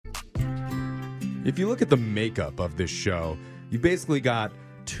If you look at the makeup of this show, you basically got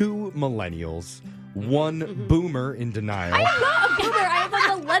 2 millennials, 1 boomer in denial. I'm not a boomer. I am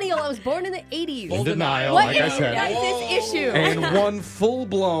a millennial. I was born in the 80s. In denial, What like I said. is this issue? And 1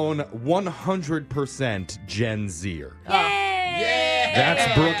 full-blown 100% Gen Zer. Yeah.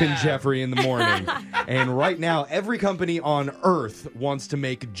 That's Brooke and Jeffrey in the morning. And right now, every company on Earth wants to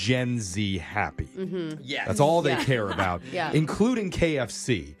make Gen Z happy. Yes. That's all they care about, Yeah. including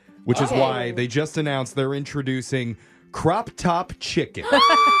KFC, which is why they just announced they're introducing Crop Top Chicken.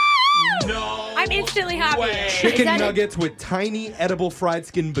 No. I'm instantly happy. way. Chicken that nuggets with tiny edible fried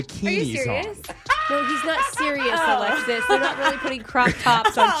skin bikinis Are you serious? on. No, he's not serious, Alexis. They're not really putting crop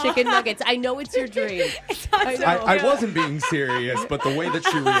tops on chicken nuggets. I know it's your dream. I wasn't being serious, but the way that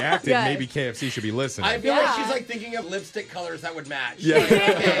she reacted, Yes. maybe KFC should be listening. I feel like Yeah. she's like thinking of lipstick colors that would match. Yeah. Like,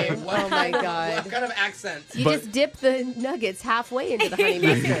 okay, what Oh my kind of- God. What kind of accents? You But- just dip the nuggets halfway into the honey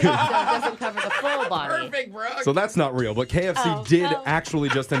mustard, so it doesn't cover the full body. Perfect, bro. So that's not real, but KFC Oh. did Oh. actually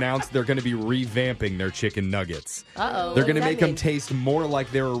just announce they're going to be revamping their chicken nuggets. Uh-oh. They're what going to does make that them mean? taste more like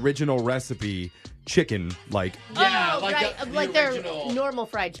their original recipe chicken, like, yeah, Oh, like right. the Like their original. normal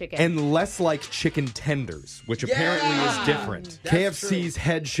fried chicken. and less like chicken tenders, which apparently is Yeah. different. That's KFC's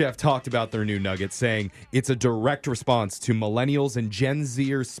head chef talked about their new nuggets, saying it's a direct response to millennials and Gen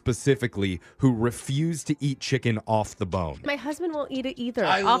Zers specifically who refuse to eat chicken off the bone. My husband won't eat it either.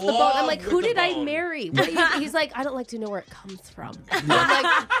 I Off the bone. I'm love like, with who the did I bone. marry? What do you, he's like, I don't like to know where it comes from. I'm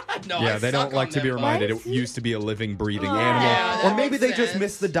like, No, Yeah, I they suck don't like on to be that reminded What? it used to be a living, breathing Oh. animal. Yeah, Or that maybe makes they just sense.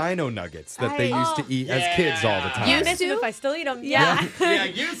 miss the dino nuggets that they used to eat as Yeah. kids all the time. You- I miss them if I still eat them. Yeah. Yeah,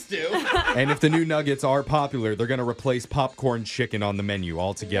 used to. And if the new nuggets are popular, they're going to replace popcorn chicken on the menu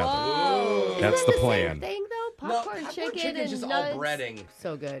altogether. Whoa. That's Isn't the it same plan. thing though? No, Popcorn chicken chicken's and just nuts. all breading.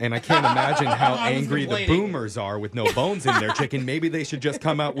 So good. And I can't imagine how I was angry the complaining. boomers are with no bones in their chicken. Maybe they should just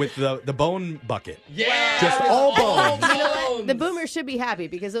come out with the bone bucket. Yeah. Just all bones. You know what? The boomers should be happy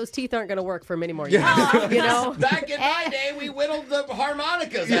because those teeth aren't going to work for many more years. You know? Back in my day, we whittled the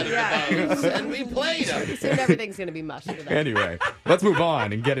harmonicas out of the bones, and we played them. Soon everything's going to be mush for them. Anyway, let's move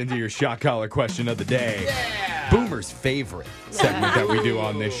on and get into your shot collar question of the day. Yeah. Boomer's favorite segment that we do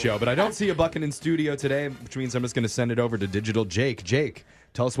on this show. But I don't see a bucket in studio today, which means I'm just going to send it over to Digital Jake. Jake,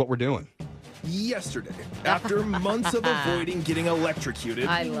 tell us what we're doing. Yesterday, after months of avoiding getting electrocuted,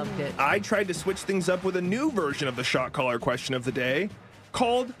 I loved it. I tried to switch things up with a new version of the shot collar question of the day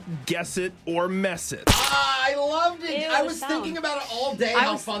called Guess It or Mess It. I loved it. Ew, I the was sound. thinking about it all day, I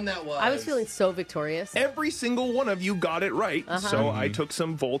how was- fun that was. I was feeling so victorious. Every single one of you got it right, so I took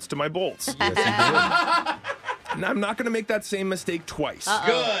some volts to my bolts. And I'm not going to make that same mistake twice.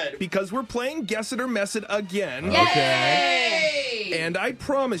 good. Because we're playing Guess It or Mess It again. Hey! And I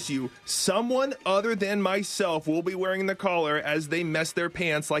promise you, someone other than myself will be wearing the collar as they mess their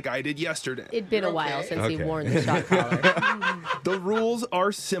pants like I did yesterday. It'd been a while Okay. since he Okay. worn the shot collar. The rules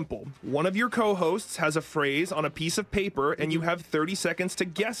are simple. One of your co-hosts has a phrase on a piece of paper, and you have 30 seconds to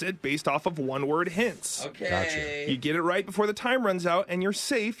guess it based off of one-word hints. Okay. You get it right before the time runs out, and you're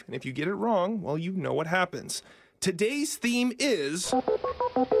safe. And if you get it wrong, well, you know what happens. Today's theme is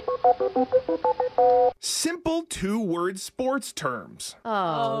simple two-word sports terms.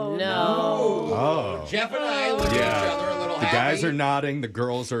 Oh, no. Oh. Jeff and I looked at each other a little The guys happy. are nodding. The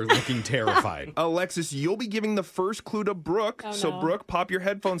girls are looking terrified. Alexis, you'll be giving the first clue to Brooke. Oh, So, no. Brooke, pop your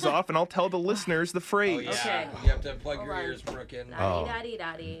headphones off, and I'll tell the listeners the Oh, phrase. yeah. Okay. You have to plug your on. ears, Brooke, in.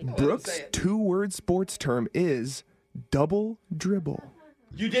 Daddy. Brooke's Say it. two-word sports term is double dribble.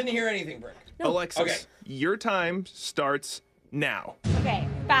 You didn't hear anything, Brooke. Alexis, Okay. your time starts now. Okay.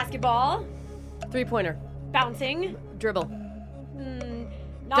 Basketball, Three-pointer. bouncing, Dribble.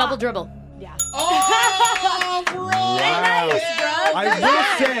 not, Double dribble. Yeah. Oh, bro! Wow. Yeah. I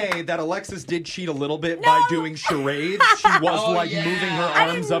will say that Alexis did cheat a little bit by doing charades. She was Oh, like yeah. moving her I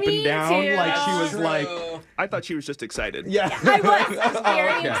arms didn't up and mean down, to. like she was True. like, I thought she was just excited. yeah. I was very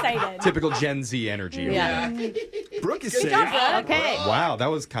Okay. excited. Typical Gen Z energy. Yeah. Brooke is Good safe. job, Okay. Wow, that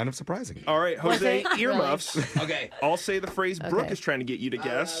was kind of surprising. All right, Jose, it? earmuffs. Okay. I'll say the phrase Brooke Okay. is trying to get you to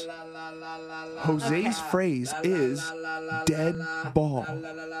guess. La, la, la, la, la, Jose's phrase is dead ball.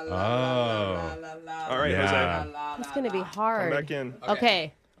 Oh. All right, Yeah. Jose, It's going to be come hard. back in.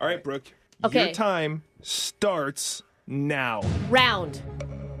 Okay. All right, Brooke. Okay. Your time starts now. Round.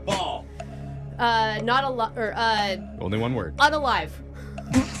 Ball. Not alive. Or, Only one word. unalive.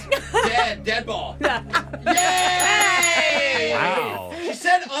 Dead ball. Yay! Wow. She said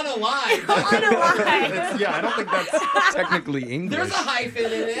said unalive. Unalive. Yeah, I don't think that's technically English. There's a hyphen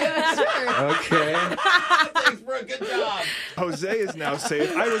in it. Sure. Okay. Thanks for a good job. Jose is now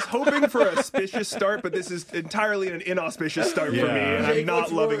safe. I was hoping for a auspicious start, but this is entirely an inauspicious start for me, and I'm Jake not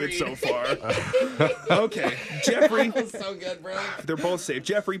was loving worried. it so far. Okay, Jeffrey. So good, bro. They're both safe.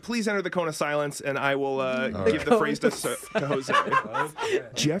 Jeffrey, please enter the cone of silence, and I will give the phrase to Jose.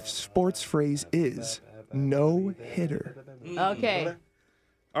 Jeff's sports phrase is no hitter. Okay.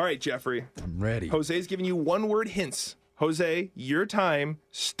 All right, Jeffrey. I'm ready. Jose's giving you one-word hints. Jose, your time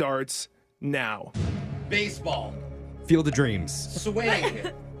starts now. Baseball. Field of Dreams. Swing.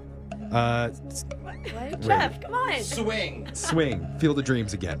 Jeff, come on. Swing. Swing. Field of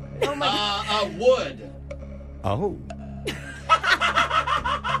Dreams again. Wood. Oh.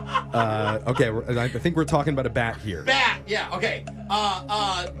 Okay, I think we're talking about a bat here. Bat. Yeah. Okay.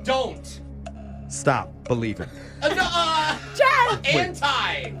 Don't. Stop believing. Jeff!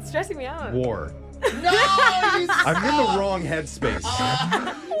 Anti. Stressing me out. War. No. You I'm in the suck. wrong headspace.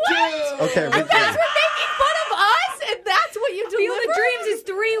 Dude. Okay, Making fun of us, and that's what you Field delivered? of Dreams is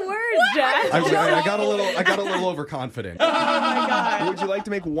 3 words, Jeff. I got a little overconfident. Would you like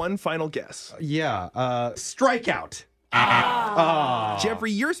to make one final guess? Yeah, strikeout.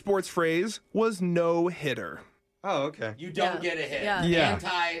 Jeffrey, your sports phrase was no hitter. Oh, okay. You don't get a hit. Yeah. Yeah.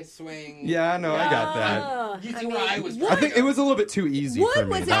 Anti. Swing. Yeah, no, I got that. You see where I was. I think it was a little bit too easy Wood for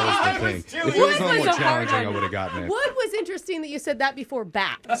me. was That was the it. thing. Wood If it was was a little more a hard challenging, I one. would have gotten it. Wood was interesting that you said that before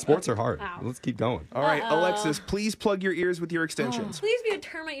bat. Sports are hard. Let's keep going. All right, Alexis, please plug your ears with your extensions. Please be a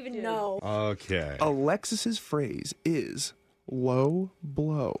term I even know. Okay. Alexis's phrase is low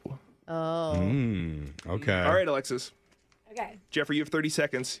blow. Oh. Okay. All right, Alexis. Okay. Jeffrey, you have 30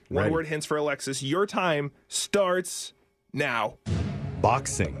 seconds. Ready. One word hints for Alexis. Your time starts now.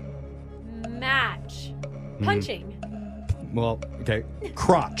 Boxing. Match. Punching. Well, okay.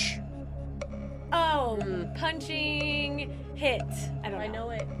 Crotch. Oh, punching. Hit. I don't know. I know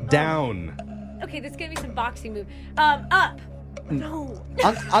it. Down. Okay, this is gonna be some boxing move. Up. No.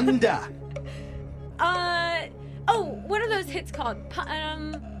 Under. Oh, what are those hits called?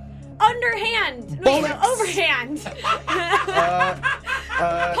 Underhand. Wait, no, Bullets. overhand.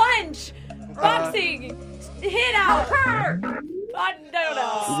 Punch. Boxing. Hit out. I don't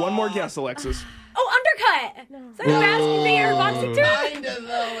know. One more guess, Alexis. Oh, undercut. Is that basketball or boxing term? Kinda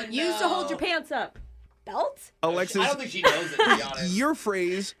though. and Used to hold your no. pants up. Belt? Alexis, I don't think she knows it, to be honest. your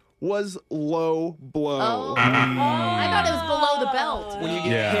phrase was low blow. Oh. I thought it was below the belt. When you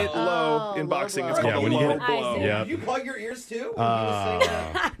get Yeah. hit low in low boxing, blow. it's called Yeah, a when you low get- blow. I see. Yeah. You plug your ears too? When you were saying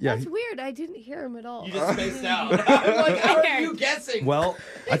that? Yeah. That's weird. I didn't hear him at all. You just spaced out. I'm like, how are you guessing? Well,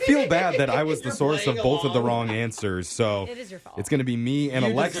 I feel bad that I was the You're source of playing both of the along. wrong answers. So It is your fault. it's going to be me and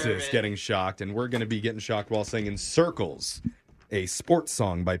You Alexis deserve it. getting shocked, and we're going to be getting shocked while singing Circles, a sports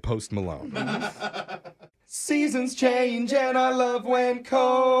song by Post Malone. Seasons change and our love went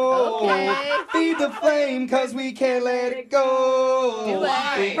cold. Okay. Feed the flame cause we can't let it go. Do it.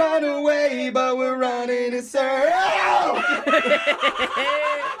 Why? We run away but we're running in circles.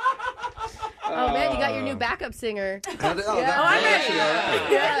 Oh man, you got your new backup singer. I'm ready.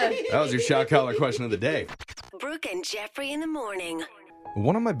 That was your shot collar question of the day. Brooke and Jeffrey in the morning.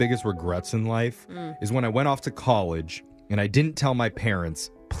 One of my biggest regrets in life is when I went off to college and I didn't tell my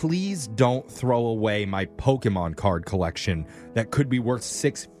parents, please don't throw away my Pokemon card collection that could be worth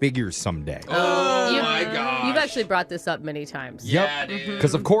 6 figures someday. Oh You- my god. You've actually brought this up many times. Yeah, dude.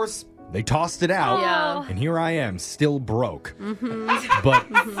 Because, of course, they tossed it out. Yeah. And here I am, still broke. But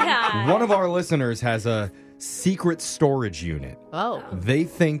Yeah. one of our listeners has a secret storage unit. Oh. They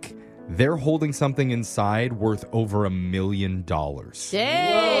think they're holding something inside worth over $1 million.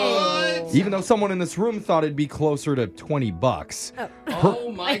 Dang. Even though someone in this room thought it'd be closer to $20.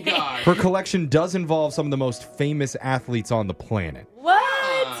 Oh my god. Her collection does involve some of the most famous athletes on the planet. What?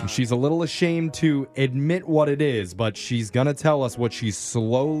 And she's a little ashamed to admit what it is, but she's gonna tell us what she's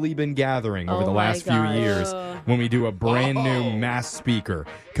slowly been gathering over Oh the my last few gosh. years when we do a brand new mass speaker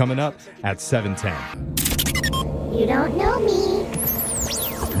coming up at 7:10. You don't know me.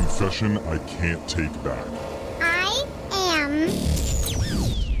 Confession I can't take back. I am.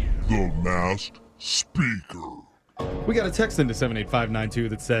 The Masked Speaker. We got a text into 78592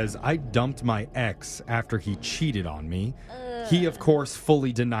 that says, I dumped my ex after he cheated on me. He, of course,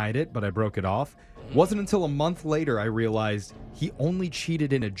 fully denied it, but I broke it off. Wasn't until a month later I realized he only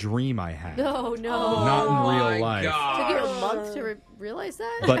cheated in a dream I had. No, no. Not in real life. Took you a month to realize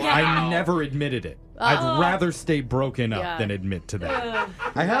that? But I never admitted it. I'd rather stay broken up Yeah. than admit to that.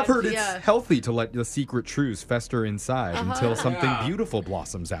 I have heard it's healthy to let the secret truths fester inside until something beautiful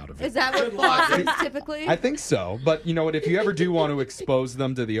blossoms out of it. Is that what blossoms typically? I think so. But you know what? If you ever do want to expose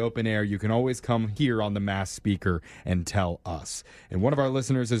them to the open air, you can always come here on the Mass Speaker and tell us. And one of our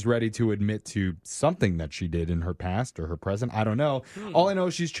listeners is ready to admit to something that she did in her past or her present. I don't know. All I know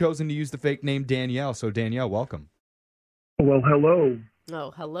is she's chosen to use the fake name Danielle. So Danielle, welcome. Well, hello.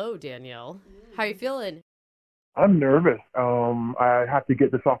 Oh, hello, Danielle. How are you feeling? I'm nervous. I have to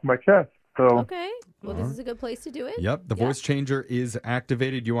get this off my chest. So Okay. Well, this is a good place to do it. Yep, the voice changer is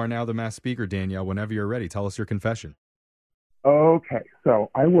activated. You are now the Mass Speaker, Danielle. Whenever you're ready, tell us your confession. Okay,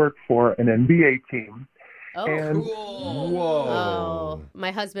 so I work for an NBA team. Oh, And Whoa. Oh,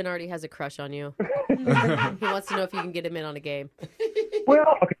 my husband already has a crush on you. He wants to know if you can get him in on a game.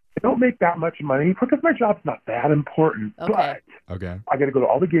 well, okay, I don't make that much money because my job's not that important. Okay. But Okay. I got to go to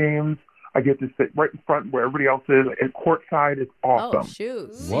all the games. I get to sit right in front where everybody else is. At courtside, it's awesome. Oh,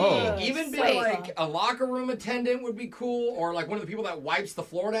 shoot. Whoa. Even be Wait. like a locker room attendant would be cool, or like one of the people that wipes the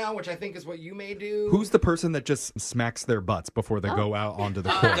floor down, which I think is what you may do. Who's the person that just smacks their butts before they go out onto the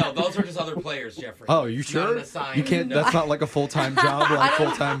court? No, those are just other players, Jeffrey. Oh, you It's not sure? an assigned- You can't. no. That's not like a full-time job, like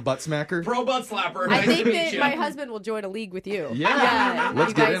full-time butt smacker. Pro butt slapper. I Nice think to meet that you. my husband will join a league with you. Yeah. Let's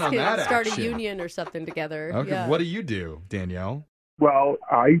you get guys in on can that start action. a union or something together. Okay. Yeah. What do you do, Danielle? Well,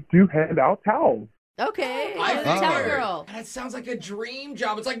 I do hand out towels. Okay. I've Towel heard. girl. That sounds like a dream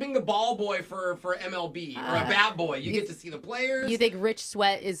job. It's like being the ball boy for MLB or a bat boy. You get to see the players. You think Rich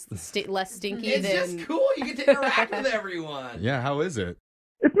Sweat is less stinky it's than... just cool. You get to interact with everyone. Yeah. How is it?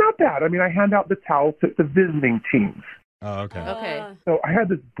 It's not bad. I mean, I hand out the towels to the visiting teams. Oh, okay. Okay. So I had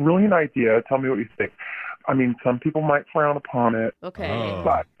this brilliant idea. Tell me what you think. I mean, some people might frown upon it. Okay. Oh.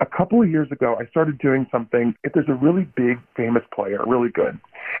 But a couple of years ago, I started doing something. If there's a really big, famous player, really good,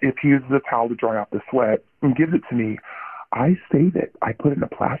 if he uses a towel to dry off the sweat and gives it to me, I save it. I put it in a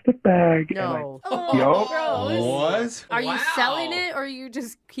plastic bag. No. What? Are you Wow. selling it, or are you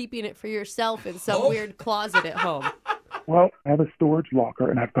just keeping it for yourself in some weird closet at home? Well, I have a storage locker,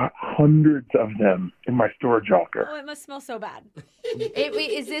 and I've got hundreds of them in my storage locker. Oh, it must smell so bad.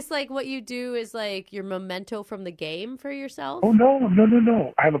 Wait, is this like what you do is like your memento from the game for yourself? Oh,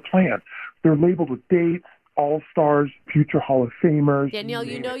 no. I have a plan. They're labeled with dates, all-stars, future Hall of Famers. Danielle,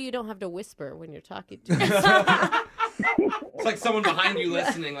 you know you don't have to whisper when you're talking to It's like someone behind you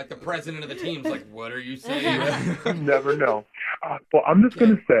listening, like the president of the team's like, what are you saying? You never know. Well, I'm just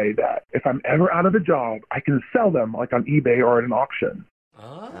going to say that if I'm ever out of a job, I can sell them like on eBay or at an auction.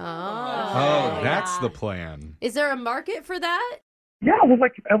 Oh, that's the plan. Is there a market for that? Yeah, well,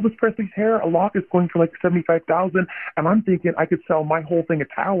 like Elvis Presley's hair, a lock is going for like $75,000, and I'm thinking I could sell my whole thing of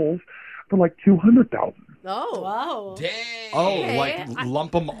towels for like $200,000. Oh. Wow. Dang. Oh, Okay. like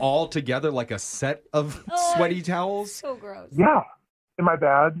lump them all together like a set of sweaty towels? So gross. Yeah. Am I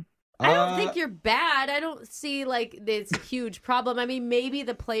bad? I don't think you're bad. I don't see like this huge problem. I mean, maybe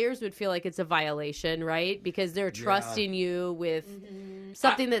the players would feel like it's a violation, right? Because they're trusting you with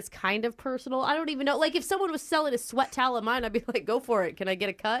something that's kind of personal. I don't even know. Like if someone was selling a sweat towel of mine, I'd be like, go for it. Can I get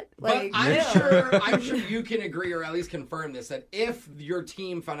a cut? But Like, I'm sure you can agree or at least confirm this, that if your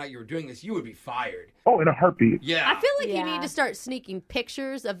team found out you were doing this, you would be fired. Oh, in a heartbeat. Yeah. I feel like you Yeah. need to start sneaking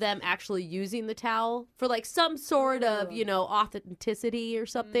pictures of them actually using the towel for like some sort of, authenticity or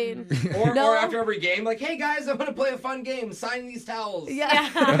something. Or No. after every game, like, hey guys, I'm gonna play a fun game. Sign these towels. Yeah.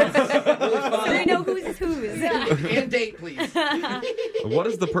 Really fun. So we know who's whose. And date, please. What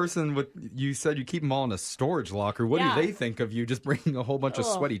is the person with, you said you keep them all in a storage locker. What Yeah. do they think of you just bringing a whole bunch of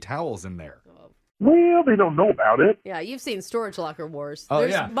sweaty towels in there? Well, they don't know about it. Yeah, you've seen storage locker wars. Oh,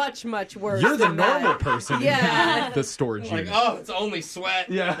 There's yeah. much, much worse. You're the than that. normal person Yeah. in the storage Like, unit. oh, it's only sweat.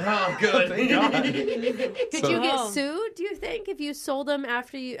 Yeah. Oh, good. Could So- you get Oh. sued, do you think, if you sold them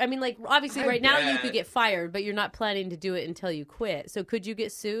after you... I mean, like, obviously right now you bet. could get fired, but you're not planning to do it until you quit. So could you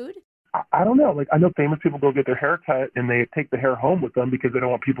get sued? I don't know. Like, I know famous people go get their hair cut, and they take the hair home with them because they don't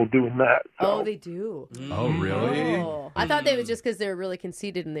want people doing that. So. Oh, they do. Oh, really? Oh. I thought they was just because they were really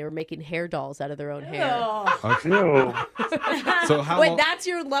conceited and they were making hair dolls out of their own hair. Okay. Ew. So how Wait, long, that's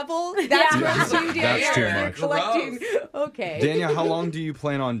your level? That's gross you do? That's too You're much. collecting. Okay. Danielle, how long do you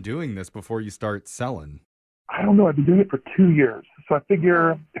plan on doing this before you start selling? I don't know. I've been doing it for 2 years. So I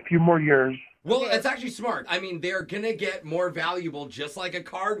figure a few more years. Well, it's actually smart. I mean, they're going to get more valuable just like a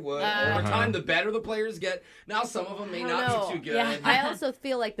card would. Over time, the better the players get. Now, some of them may not be too good. Yeah. I also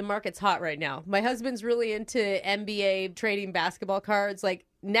feel like the market's hot right now. My husband's really into NBA trading basketball cards. Like,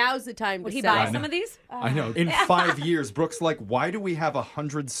 now's the time Would to he sell. buy some of these? I know. In 5 years, Brooke's like, why do we have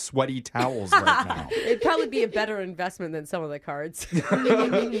 100 sweaty towels right now? It'd probably be a better investment than some of the cards.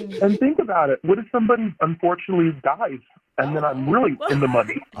 And think about it. What if somebody unfortunately dies? And then I'm really in the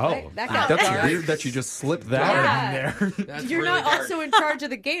money. Oh, That got that's dark. weird that you just slipped that in there. That's You're really not dark. also in charge of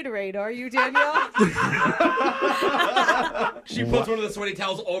the Gatorade, are you, Danielle? She puts one of the sweaty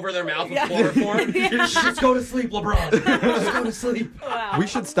towels over their mouth with chloroform. Just go to sleep, LeBron. Just go to sleep. We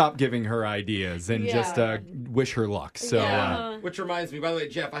should stop giving her ideas and just wish her luck. So, Which reminds me, by the way,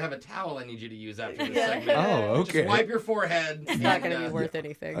 Jeff, I have a towel I need you to use after this segment. Oh, okay. Just wipe your forehead. It's not going to be worth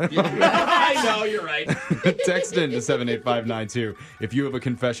anything. I know, you're right. text in to 78592. If you have a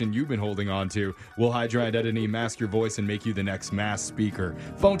confession you've been holding on to, we'll hide your identity, mask your voice, and make you the next mass speaker.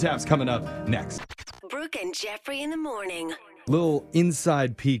 Phone taps coming up next. Brooke and Jeffrey in the morning. Little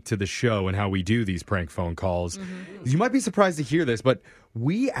inside peek to the show and how we do these prank phone calls. You might be surprised to hear this, but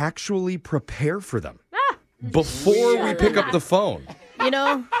we actually prepare for them before we pick up the phone. You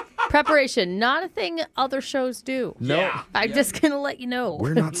know, preparation, not a thing other shows do. No. I'm just going to let you know.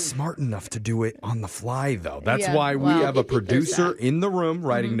 We're not smart enough to do it on the fly, though. That's Yeah, why we well, have a producer in the room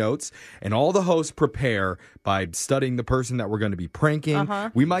writing notes, and all the hosts prepare by studying the person that we're going to be pranking.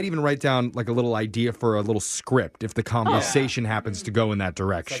 We might even write down like a little idea for a little script if the conversation happens to go in that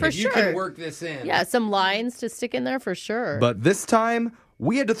direction. For If you sure. can work this in. Yeah, some lines to stick in there for sure. But this time,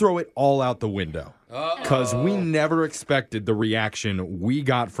 we had to throw it all out the window. Because we never expected the reaction we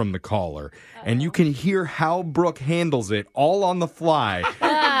got from the caller. And you can hear how Brooke handles it all on the fly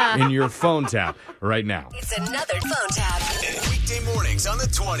in your phone tap right now. It's another phone tap. Weekday mornings on the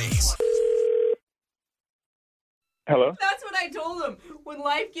 20s. Hello? That's what I told him. When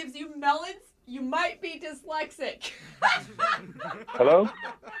life gives you melons, you might be dyslexic. Hello?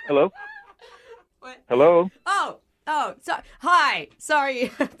 Hello? What? Hello? Oh, hi. Sorry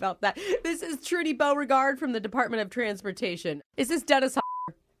about that. This is Trudy Beauregard from the Department of Transportation. Is this Dennis?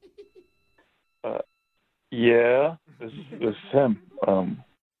 Yeah, this is him.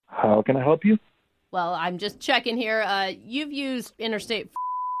 How can I help you? Well, I'm just checking here. You've used Interstate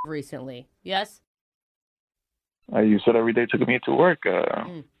recently, yes? I use it every day to commute to work.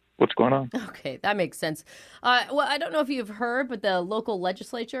 What's going on? Okay, that makes sense. Well, I don't know if you've heard, but the local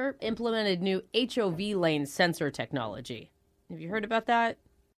legislature implemented new HOV lane sensor technology. Have you heard about that?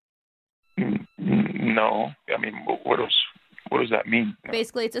 No. I mean, what does that mean?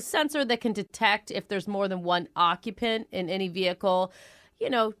 Basically, it's a sensor that can detect if there's more than one occupant in any vehicle,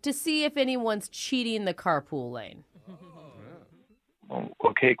 to see if anyone's cheating the carpool lane.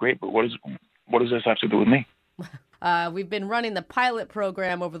 Okay, great. But what does this have to do with me? We've been running the pilot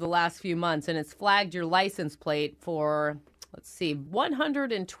program over the last few months, and it's flagged your license plate for,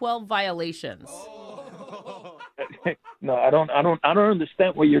 112 violations. No, I don't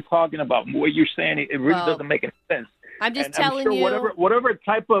understand what you're talking about. What you're saying, it really doesn't make any sense. I'm just And telling I'm sure you. whatever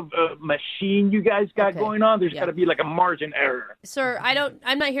type of machine you guys got going on, there's got to be like a margin error. Sir,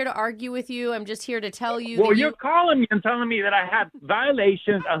 I'm not here to argue with you. I'm just here to tell you. Well, that you're calling me and telling me that I have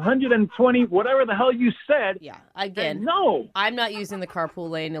violations, 120, whatever the hell you said. Yeah, again. And no. I'm not using the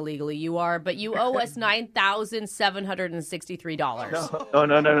carpool lane illegally. You are, but you owe us $9,763.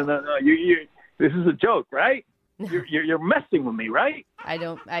 No. You this is a joke, right? You're messing with me, right?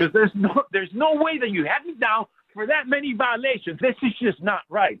 Because there's no way that you had me down for that many violations. This is just not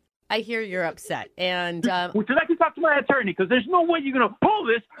right. I hear you're upset, and Would you like to talk to my attorney? Because there's no way you're going to pull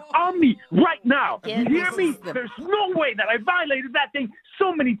this on me right now. Yeah, You hear this me? is the- There's no way that I violated that thing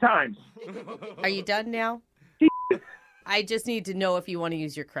so many times. are you done now? I just need to know if you want to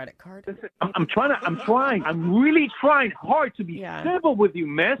use your credit card. I'm trying. I'm really trying hard to be civil with you,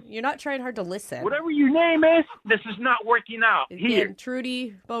 miss. You're not trying hard to listen. Whatever your name is, this is not working out. Here. Again,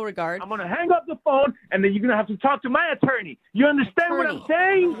 Trudy Beauregard. I'm going to hang up the phone, and then you're going to have to talk to my attorney. You understand what I'm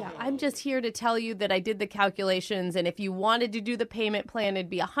saying? Yeah, I'm just here to tell you that I did the calculations, and if you wanted to do the payment plan, it'd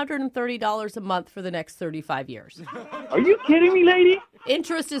be $130 a month for the next 35 years. Are you kidding me, lady?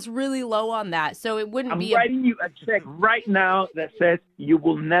 Interest is really low on that, so it wouldn't I'm be writing you a check right now that says you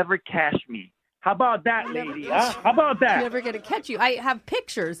will never cash me. How about that, lady? Huh? How about that? I'm never going to catch you. I have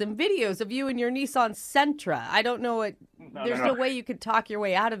pictures and videos of you and your Nissan Sentra. I don't know what. There's no way you could talk your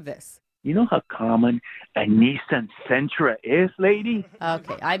way out of this. You know how common a Nissan Sentra is, lady?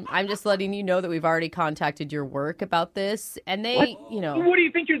 Okay, I'm just letting you know that we've already contacted your work about this, and they, What do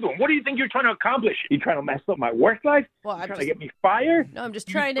you think you're doing? What do you think you're trying to accomplish? You trying to mess up my work life? Well, You I'm trying just- to get me fired? No, I'm just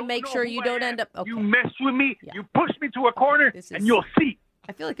trying to make sure you don't end up. Okay. You mess with me, you push me to a corner, This and is- you'll see.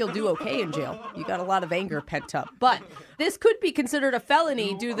 I feel like you'll do okay in jail. You got a lot of anger pent up. But this could be considered a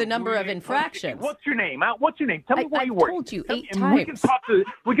felony due to the number of infractions. What's your name? What's your name? Tell me where you work. I told you 8 and times.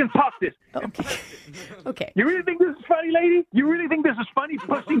 We can talk this. Okay. Okay. You really think this is funny, lady? You really think this is funny,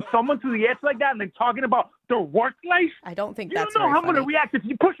 pushing someone to the edge like that and then talking about their work life? I don't think you that's don't know very how I'm going to funny. react if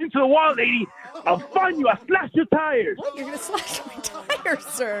you push me to the wall, lady. I'll find you. I'll slash your tires. What? You're going to slash my tires,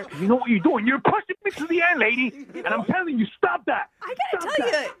 sir. You know what you're doing? You're pushing me to the end, lady. And I'm telling you, stop that. I got to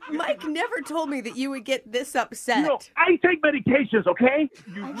tell you, Mike never told me that you would get this upset. You know, I take medications, okay?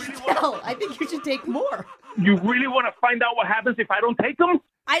 You really I think you should take more. You really want to find out what happens if I don't take them?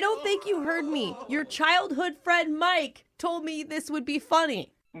 I don't think you heard me. Your childhood friend Mike told me this would be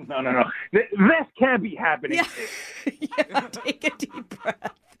funny. No. This can't be happening. Yeah, take a deep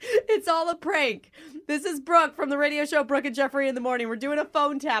breath. It's all a prank. This is Brooke from the radio show Brooke and Jeffrey in the Morning. We're doing a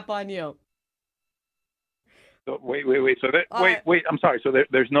phone tap on you. So, wait. So wait. I'm sorry. So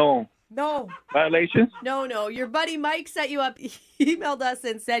there's no violations? No. Your buddy Mike set you up. He emailed us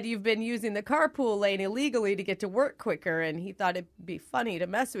and said you've been using the carpool lane illegally to get to work quicker, and he thought it'd be funny to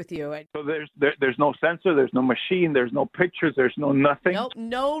mess with you. So there's no sensor, there's no machine, there's no pictures, there's no nothing? Nope,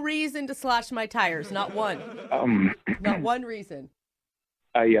 no reason to slash my tires. Not one. Not one reason.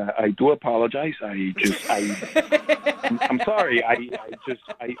 I do apologize. I'm sorry. I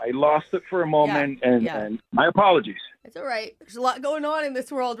lost it for a moment, and my apologies. It's all right. There's a lot going on in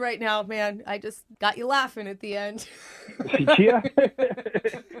this world right now, man. I just got you laughing at the end. Yeah.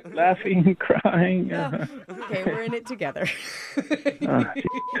 Laughing, crying. Yeah. Okay, we're in it together.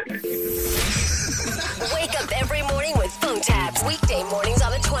 Wake up every morning with phone taps. Weekday mornings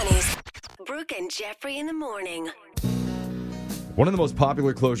on the 20s. Brooke and Jeffrey in the Morning. One of the most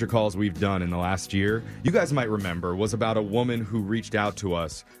popular closure calls we've done in the last year, you guys might remember, was about a woman who reached out to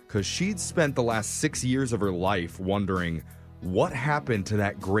us because she'd spent the last 6 years of her life wondering what happened to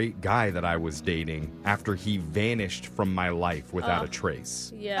that great guy that I was dating after he vanished from my life without a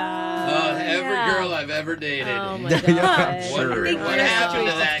trace. Yeah. Every girl I've ever dated. Oh, my God. Wondering what happened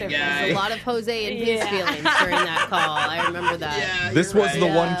to that guy. There's a lot of Jose and his feelings during that call. I remember that. Yeah, This was the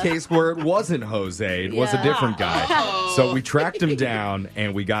right. one case where it wasn't Jose. It was a different guy. Oh. So we tracked him down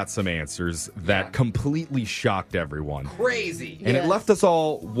and we got some answers that completely shocked everyone. Crazy. And it left us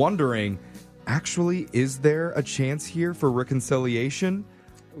all wondering, actually, is there a chance here for reconciliation?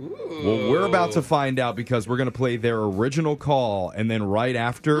 Ooh. Well, we're about to find out because we're going to play their original call. And then right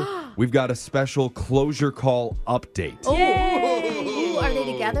after, we've got a special closure call update. Ooh, are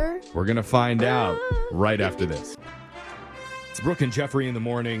they together? We're going to find out right after this. It's Brooke and Jeffrey in the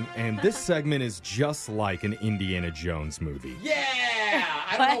Morning, and this segment is just like an Indiana Jones movie. Yeah!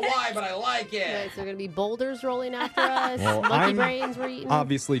 I don't know why, but I like it. Okay, so there are going to be boulders rolling after us? Well, Monkey I'm brains we're eating?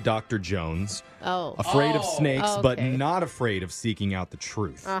 Obviously, Dr. Jones. Oh. Afraid of snakes, but okay. not afraid of seeking out the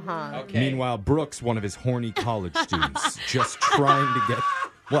truth. Uh-huh. Okay. Meanwhile, Brooks, one of his horny college students, just trying to get...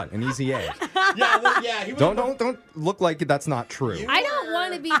 What? An easy A. Yeah. He was Don't look like that's not true. I don't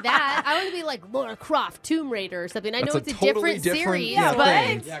want to be that. I want to be like Lara Croft, Tomb Raider or something. I That's know a it's a totally different different series, thing.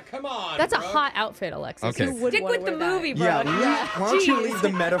 but Yeah, come on. that's a bro. hot outfit, Alexis. Okay. Who would Stick wanna with the wear that? movie, bro. Yeah, why don't you leave the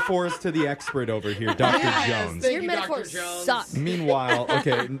metaphors to the expert over here, Dr. Yes, Jones? thank Your you, metaphors Dr. Jones. suck. Meanwhile,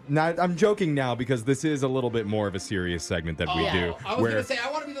 okay, now I'm joking now because this is a little bit more of a serious segment that we do. I was going to say,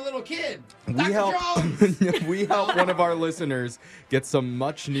 I want to be the little kid. we Dr. help Jones! we help one of our listeners get some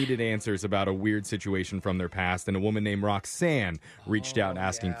much needed answers about a weird situation from their past, and a woman named Roxanne reached out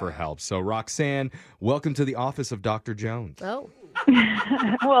asking for help. So Roxanne, welcome to the office of Dr. Jones. Oh.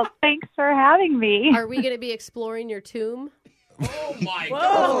 Well, thanks for having me. Are we going to be exploring your tomb? Oh, my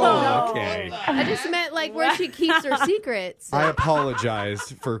Oh, God. okay. I just meant like where she keeps her secrets. I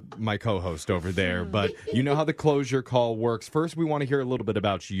apologize for my co-host over there, but you know how the closure call works. First, we want to hear a little bit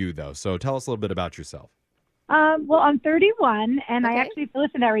about you, though. So tell us a little bit about yourself. Well, I'm 31, and I Okay. actually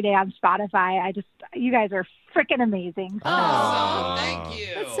listen every day on Spotify. You guys are freaking amazing. Oh, thank you.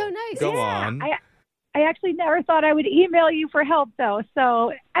 That's so nice. Go on. I actually never thought I would email you for help, though.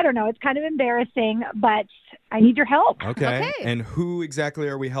 So I don't know. It's kind of embarrassing, but I need your help. Okay. And who exactly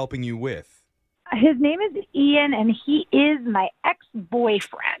are we helping you with? His name is Ian, and he is my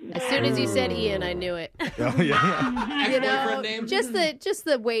ex-boyfriend. As soon as you said Ian, I knew it. Oh, yeah. You know, Ex-boyfriend name? just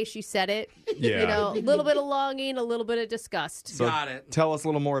the way she said it. Yeah. You know, a little bit of longing, a little bit of disgust. So Got it. tell us a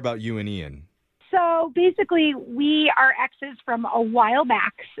little more about you and Ian. So basically, we are exes from a while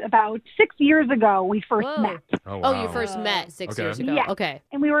back. About 6 years ago, we first Whoa. met. Oh, you first met 6 Okay. years ago. Yeah. Okay.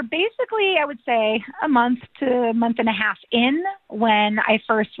 And we were basically, I would say, a month to a month and a half in when I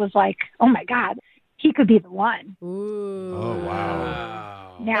first was like, oh, my God, he could be the one. Ooh. Oh, wow.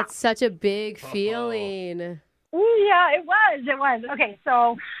 Wow. Now, That's such a big feeling. Ooh, yeah, it was. Okay,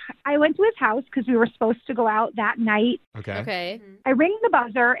 so I went to his house because we were supposed to go out that night. Okay. I ring the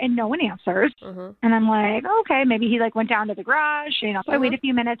buzzer and no one answers. Uh-huh. And I'm like, okay, maybe he went down to the garage. So I wait a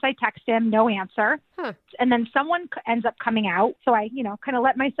few minutes. I text him, no answer. Huh. And then someone ends up coming out. So I, kind of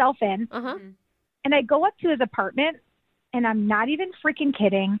let myself in. Uh-huh. And I go up to his apartment, and I'm not even freaking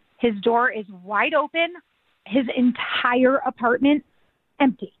kidding. His door is wide open. His entire apartment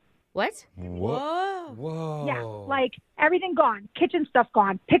empty. What? Whoa. Yeah, like everything gone. Kitchen stuff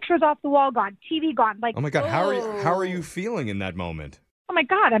gone. Pictures off the wall gone. TV gone. Like, Oh my God, how are you feeling in that moment? oh my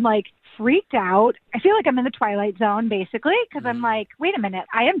God, I'm like freaked out. I feel like I'm in the Twilight Zone, basically, because I'm like, wait a minute,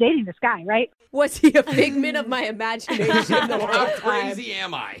 I am dating this guy, right? Was he a figment of my imagination the whole How time? crazy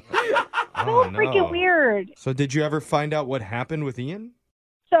am I? Oh, Freaking weird. So did you ever find out what happened with Ian?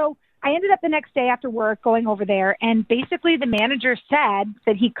 So I ended up the next day after work going over there, and basically the manager said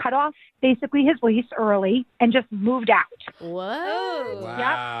that he cut off basically his lease early and just moved out. What?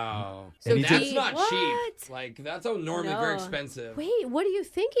 Wow. So that's not what? cheap. Like, that's normally very No. expensive. Wait, what are you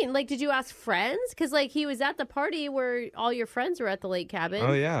thinking? Like, did you ask friends? Because, he was at the party where all your friends were at the lake cabin.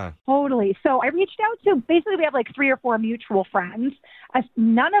 Oh, yeah. Totally. So I reached out to, basically we have 3 or 4 mutual friends.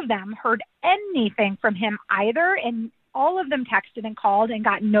 None of them heard anything from him either, and all of them texted and called and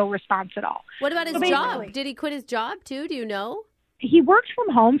got no response at all. What about his So job? basically- Did he quit his job, too? Do you know? He worked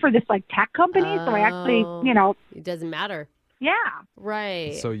from home for this tech company, so I actually, It doesn't matter. yeah.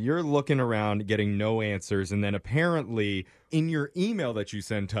 Right. So you're looking around getting no answers, and then apparently in your email that you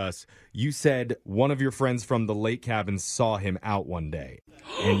sent us, you said one of your friends from the lake cabin saw him out one day,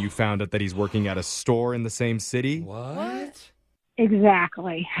 and you found out that he's working at a store in the same city. What?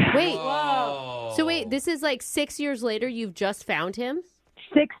 Exactly. Wait. Whoa. So wait, this is 6 years later. You've just found him.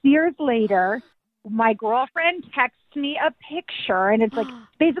 6 years later, my girlfriend texts me a picture, and it's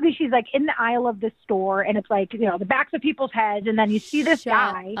basically she's in the aisle of the store, and it's the backs of people's heads, and then you see this Shut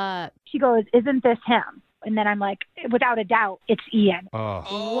guy. up. She goes, "Isn't this him?" And then I'm like, without a doubt, it's Ian.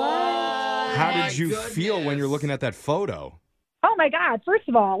 Oh. What? How did you feel when you're looking at that photo? Oh my God! First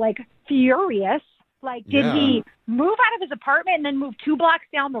of all, furious. Did Yeah. he move out of his apartment and then move 2 blocks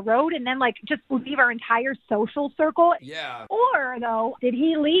down the road and then just leave our entire social circle? Yeah. Or though, did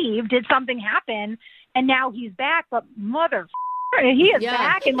he leave? Did something happen? And now he's back, but he is Yeah.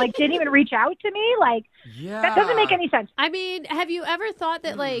 back and didn't even reach out to me. Yeah. That doesn't make any sense. I mean, have you ever thought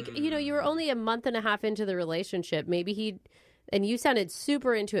that you were only a month and a half into the relationship? Maybe and you sounded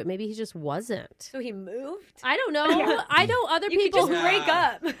super into it. Maybe he just wasn't. So he moved? I don't know. I know other You could people just break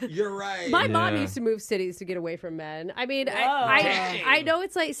up. You're right. My mom Yeah. used to move cities to get away from men. I mean, Whoa. I know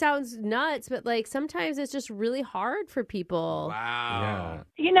it's sounds nuts, but sometimes it's just really hard for people. Wow.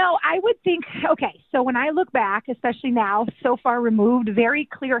 I would think, okay, so when I look back, especially now, so far removed, very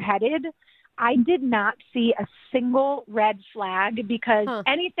clear-headed, I did not see a single red flag because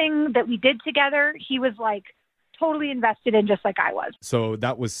anything that we did together, he was totally invested in, just like I was. So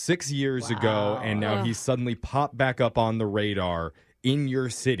that was 6 years ago, and now he's suddenly popped back up on the radar in your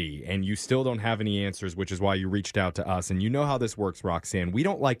city, and you still don't have any answers, which is why you reached out to us. And you know how this works, Roxanne. We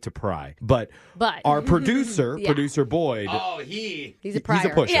don't like to pry, but our producer, producer Boyd, he's a prior. He's a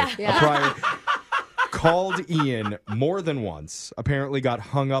pusher. Yeah. A prior. Called Ian more than once, apparently got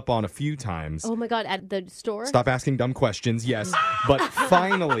hung up on a few times. Oh my God, at the store? Stop asking dumb questions, yes. But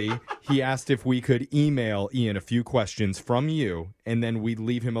finally, he asked if we could email Ian a few questions from you, and then we'd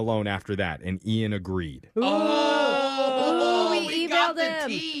leave him alone after that. And Ian agreed. Oh, we emailed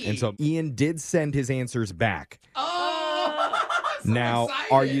him. And so Ian did send his answers back. Oh, Now,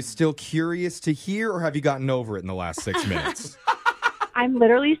 are you still curious to hear, or have you gotten over it in the last 6 minutes? I'm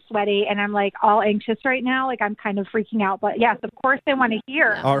literally sweaty and I'm all anxious right now. I'm kind of freaking out. But yes, of course I want to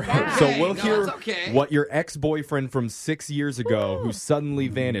hear. All right, so we'll No, hear it's okay. what your ex-boyfriend from 6 years ago who suddenly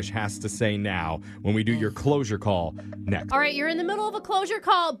vanished has to say now when we do your closure call next. All right, you're in the middle of a closure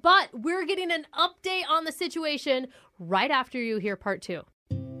call, but we're getting an update on the situation right after you hear part 2.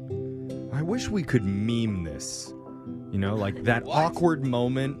 I wish we could meme this. That awkward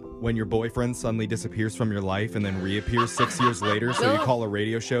moment when your boyfriend suddenly disappears from your life and then reappears 6 years later, so you call a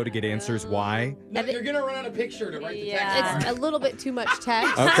radio show to get answers why. No, you're going to run out of picture to write the text. It's a little bit too much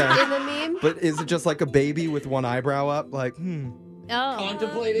text Okay. in the meme. But is it just like a baby with one eyebrow up? Oh.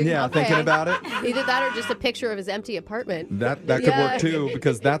 Contemplating? Yeah, Okay. thinking about it? Either that or just a picture of his empty apartment. That could work too,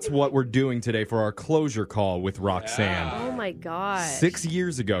 because that's what we're doing today for our closure call with Roxanne. Oh my God. 6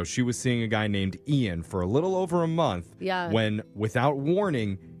 years ago, she was seeing a guy named Ian for a little over a month when, without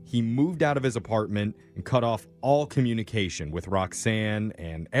warning, he moved out of his apartment and cut off all communication with Roxanne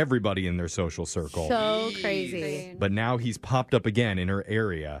and everybody in their social circle. So crazy. But now he's popped up again in her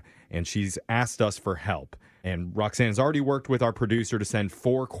area, and she's asked us for help. And Roxanne's already worked with our producer to send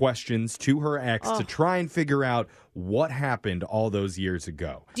 4 questions to her ex to try and figure out what happened all those years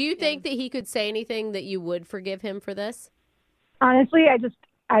ago. Do you think that he could say anything that you would forgive him for this? Honestly, I just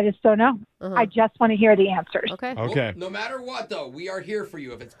don't know. I just want to hear the answers. Okay. Okay. Well, no matter what, though, we are here for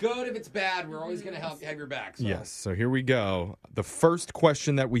you. If it's good, if it's bad, we're always going to have your back. So. Yes, so here we go. The first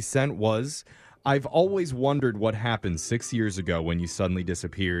question that we sent was, I've always wondered what happened 6 years ago when you suddenly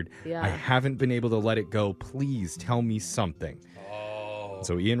disappeared. Yeah. I haven't been able to let it go. Please tell me something.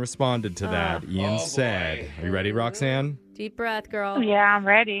 So Ian responded to that. Ian said, are you ready, Roxanne? Deep breath, girl. Yeah, I'm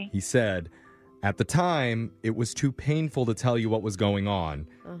ready. He said, at the time, it was too painful to tell you what was going on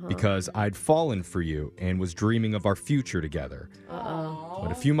because I'd fallen for you and was dreaming of our future together.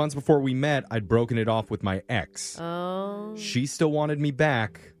 But a few months before we met, I'd broken it off with my ex. She still wanted me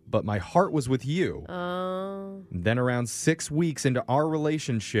back, but my heart was with you. Then around 6 weeks into our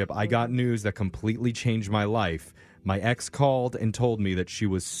relationship, I got news that completely changed my life. My ex called and told me that she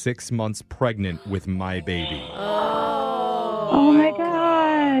was 6 months pregnant with my baby. Oh my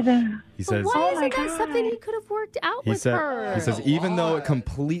God. He says, why isn't that something he could have worked out with her? He says, even though it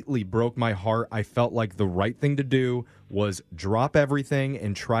completely broke my heart, I felt like the right thing to do was drop everything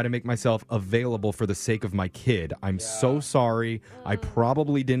and try to make myself available for the sake of my kid. I'm so sorry. I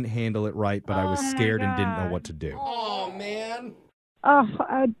probably didn't handle it right, but I was scared and didn't know what to do. Oh, man.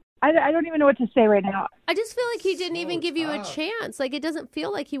 I don't even know what to say right now. I just feel like he didn't even give you a chance. Like, it doesn't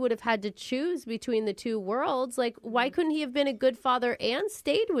feel like he would have had to choose between the two worlds. Like, why couldn't he have been a good father and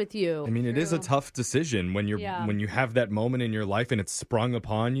stayed with you? I mean, it is a tough decision when when you have that moment in your life and it's sprung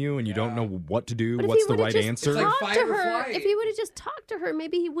upon you and you don't know what to do, what's the right answer. If he would have just talked to her,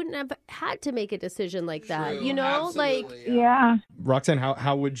 maybe he wouldn't have had to make a decision like that. You know, absolutely, yeah. Roxanne,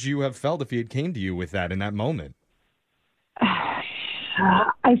 how would you have felt if he had came to you with that in that moment?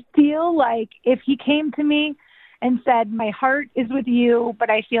 I feel like if he came to me and said, my heart is with you, but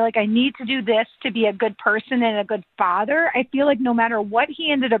I feel like I need to do this to be a good person and a good father, I feel like no matter what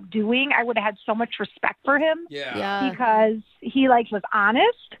he ended up doing, I would have had so much respect for him. Yeah. Because he was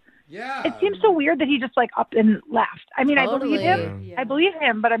honest. Yeah. It seems so weird that he just up and left. I mean, Totally. I believe him. Yeah. I believe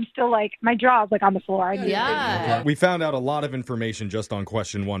him, but I'm still my jaw's on the floor. Yeah. We found out a lot of information just on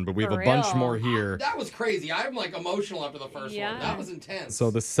question 1, but we have a bunch more here. That was crazy. I'm emotional after the first one. That was intense.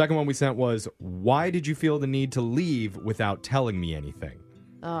 So the second one we sent was, why did you feel the need to leave without telling me anything?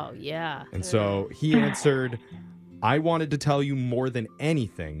 Oh, yeah. And so he answered, I wanted to tell you more than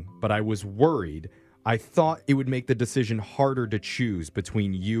anything, but I was worried. I thought it would make the decision harder to choose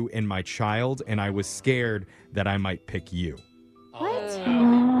between you and my child, and I was scared that I might pick you. What? He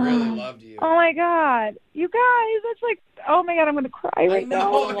really loved you. Oh, my God. You guys, that's oh, my God, I'm going to cry right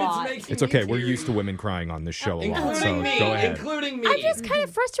now. It's okay. We're used to women crying on this show a lot, so Including me. go ahead. Including me. I'm just kind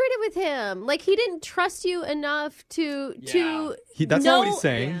of frustrated with him. He didn't trust you enough to That's not what he's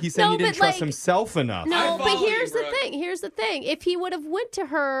saying. He's saying he didn't trust himself enough. No, but here's the thing. If he would have went to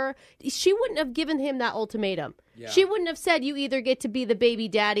her, she wouldn't have given him that ultimatum. Yeah. She wouldn't have said, you either get to be the baby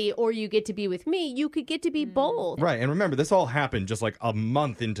daddy or you get to be with me. You could get to be both. Right. And remember, this all happened just a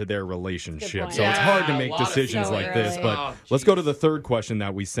month into their relationship. So it's hard to make decisions like this. But let's go to the third question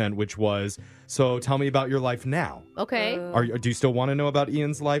that we sent, which was, so tell me about your life now. Okay. Do you still want to know about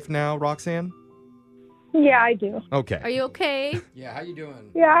Ian's life now, Roxanne? Yeah, I do. Okay. Are you okay? Yeah, how you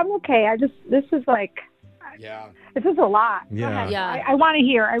doing? Yeah, I'm okay. This is this is a lot. Yeah. I want to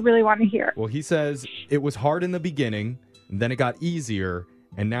hear. I really want to hear. Well, he says it was hard in the beginning, then it got easier,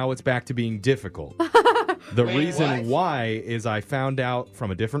 and now it's back to being difficult. The reason why is I found out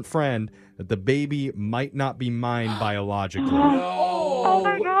from a different friend that the baby might not be mine biologically. No. Oh,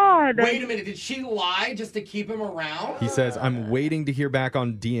 my God. Wait a minute. Did she lie just to keep him around? He says, I'm waiting to hear back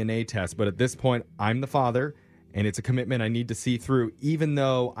on DNA tests, but at this point, I'm the father, and it's a commitment I need to see through, even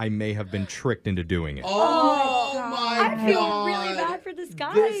though I may have been tricked into doing it. Oh my God. I feel really bad for this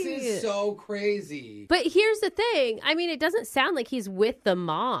guy. This is so crazy. But here's the thing. I mean, it doesn't sound like he's with the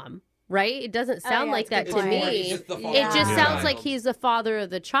mom, right? It doesn't sound like that to me. It just sounds like he's the father of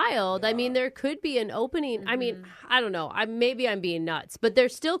the child. I mean, there could be an opening. I mean, I don't know. Maybe I'm being nuts, but there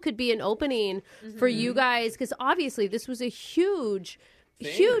still could be an opening for you guys, because obviously this was a huge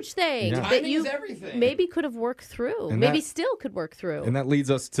thing that you maybe could have worked through. And maybe still could work through. And that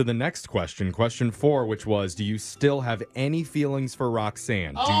leads us to the next question, question 4, which was, do you still have any feelings for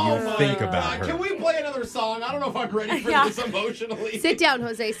Roxanne? Do you think about her? Can we play another song? I don't know if I'm ready for this emotionally. Sit down,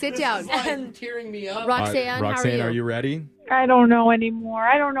 Jose. Sit down. This is tearing me up. Roxanne, Roxanne, how are you ready? I don't know anymore.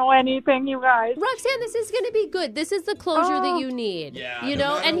 I don't know anything, you guys. Roxanne, this is going to be good. This is the closure that you need. Yeah, you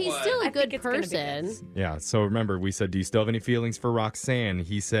know, and he's still a good person. Yeah, so remember, we said, do you still have any feelings for Roxanne?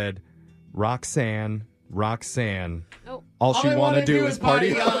 He said, Roxanne, Roxanne, Oh. all she want to do is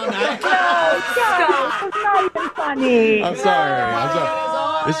party all night. Stop. It's not even funny. I'm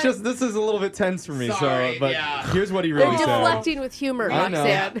sorry. It's just, this is a little bit tense for me. Sorry, but yeah. here's what he They're really said. deflecting with humor, I know. Roxanne.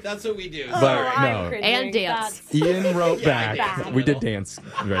 Yeah, that's what we do. But no. And dance. Ian wrote back. danced. We did dance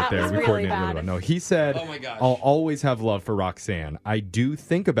right there. was We really coordinated really bad. well. No, he said, Oh my gosh. I'll always have love for Roxanne. I do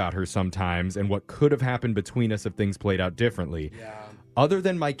think about her sometimes and what could have happened between us if things played out differently. Yeah. Other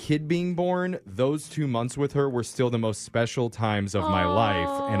than my kid being born, those 2 months with her were still the most special times of my life,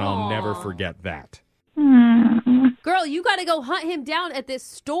 and I'll never forget that. Girl, you got to go hunt him down at this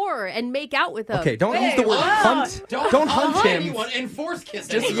store and make out with him. Okay, don't use the word hunt. Don't hunt him. Anyone and force kiss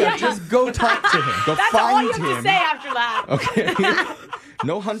him. Just go talk to him. Go That's find all you him. have to say after that. Okay.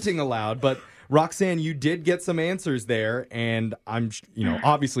 No hunting allowed, but Roxanne, you did get some answers there, and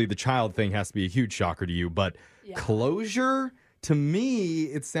obviously the child thing has to be a huge shocker to you, but closure, to me,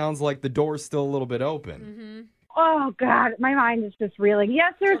 it sounds like the door's still a little bit open. Mm-hmm. Oh God, my mind is just reeling.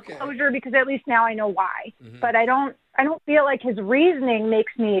 Yes, there's closure because at least now I know why. But I don't feel like his reasoning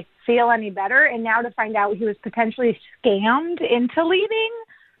makes me feel any better. And now to find out he was potentially scammed into leaving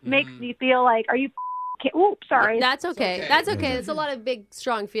makes me feel like, are you? Oops, sorry. That's okay. okay. That's okay. It's a lot of big,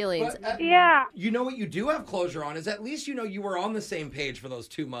 strong feelings. But, Yeah. You know what you do have closure on is at least you know you were on the same page for those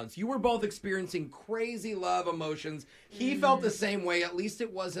 2 months. You were both experiencing crazy love emotions. He felt the same way. At least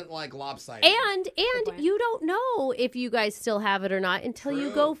it wasn't like lopsided. And you don't know if you guys still have it or not until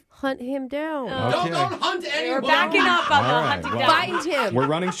you go hunt him down. Okay. Don't hunt anyone. We're backing up on the All right, hunting well, down. Find him. We're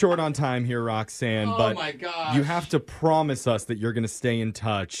running short on time here, Roxanne, Oh but my gosh. you have to promise us that you're going to stay in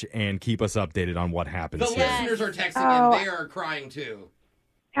touch and keep us updated on what happens The here. listeners are texting and they are crying too.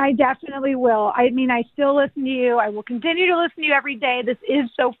 I definitely will. I mean, I still listen to you. I will continue to listen to you every day. This is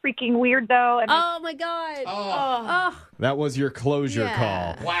so freaking weird, though. And Oh, my God. Oh. That was your closure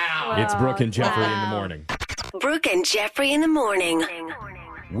Yeah. call. Wow. It's Brooke and Jeffrey in the Wow. morning. Brooke and Jeffrey in the morning.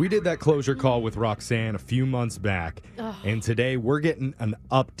 We did that closure call with Roxanne a few months back, and today we're getting an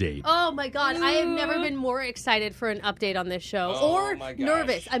update. Oh, my God. I have never been more excited for an update on this show. Oh, or my gosh.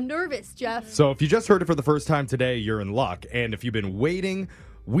 nervous. I'm nervous, Jeff. So if you just heard it for the first time today, you're in luck. And if you've been waiting,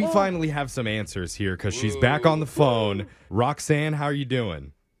 we finally have some answers here because she's back on the phone. Roxanne, how are you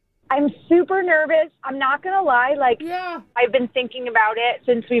doing? I'm super nervous. I'm not going to lie. Yeah. I've been thinking about it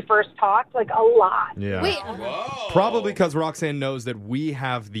since we first talked, a lot. Yeah. Wait. Whoa. Probably because Roxanne knows that we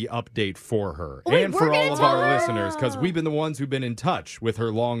have the update for her Wait, and we're for gonna all of tell our her. listeners because we've been the ones who've been in touch with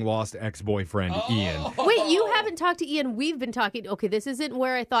her long-lost ex-boyfriend, Ian. Wait, you haven't talked to Ian. We've been talking. Okay, this isn't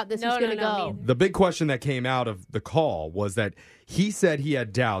where I thought this was going to go. The big question that came out of the call was that he said he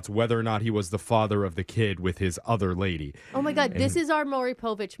had doubts whether or not he was the father of the kid with his other lady. Oh, my God. This is our Maury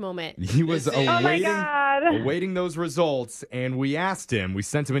Povich moment. He was This is- Oh, my God. awaiting those results, and we asked him. We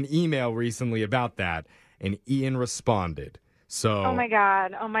sent him an email recently about that, and Ian responded. So, Oh, my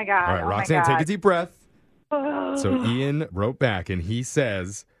God. Oh, my God. all right, Oh, my Roxanne, God. take a deep breath. So Ian wrote back, and he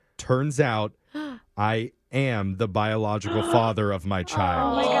says, turns out I am the biological father of my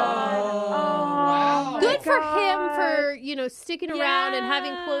child. Oh, my God. Oh, Good for God. him for, sticking around and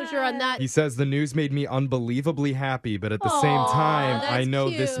having closure on that. He says the news made me unbelievably happy, but at the same Aw, time, I that's know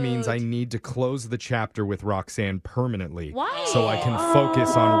this means I cute. need to close the chapter with Roxanne permanently. Why? So I can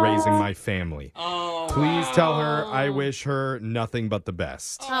focus on raising my family. Oh, Please tell her I wish her nothing but the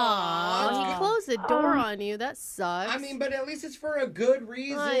best. Aw, he closed the door on you. That sucks. I mean, but at least it's for a good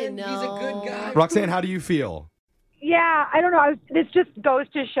reason. I know. He's a good guy. Roxanne, how do you feel? Yeah, I don't know. This just goes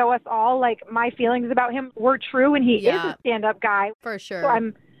to show us all, my feelings about him were true, and he is Yeah. a stand-up guy. For sure. So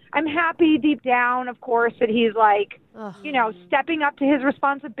I'm happy deep down, of course, that he's Ugh. stepping up to his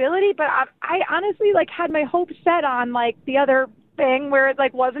responsibility. But I honestly had my hopes set on the other thing where it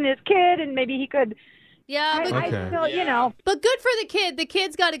wasn't his kid, and maybe he could. Yeah, but, I still, but good for the kid. The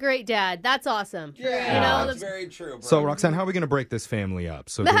kid's got a great dad. That's awesome. Yeah, that's very true, bro. So, Roxanne, how are we going to break this family up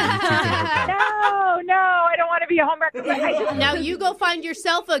so that you two can hook up? No, I don't want to be a homewrecker. But I just, Now you go find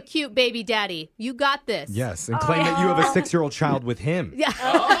yourself a cute baby daddy. You got this. Yes, and claim that you have a 6-year-old child with him. Yeah.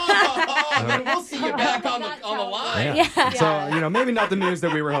 Then we'll see you back on the line. Yeah. So, maybe not the news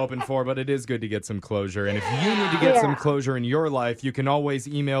that we were hoping for, but it is good to get some closure. And if you need to get some closure in your life, you can always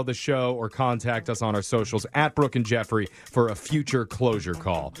email the show or contact us on our socials at Brooke and Jeffrey for a future closure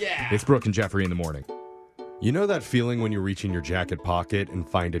call. Yeah. It's Brooke and Jeffrey in the morning. You know that feeling when you reach in your jacket pocket and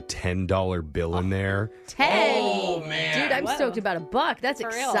find a $10 bill in there? 10. Oh, man. Dude, I'm stoked about $1. That's For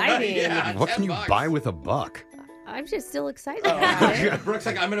real. exciting. Yeah, What can you $10. buy with $1? I'm just still excited about it. Brooke's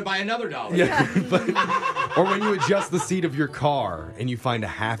like, I'm going to buy another $1. Yeah, but Or when you adjust the seat of your car and you find a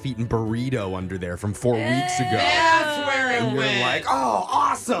half-eaten burrito under there from 4 weeks ago. That's where it And you're went. like, oh,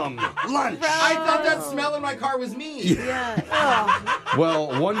 awesome, lunch. I thought that smell in my car was me. Yeah.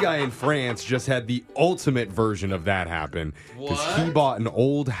 Well, one guy in France just had the ultimate version of that happen because he bought an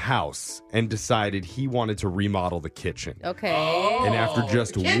old house and decided he wanted to remodel the kitchen. Okay. And after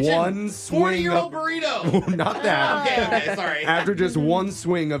just one swing 40-year-old of... burrito. Not that. Okay, sorry. After just one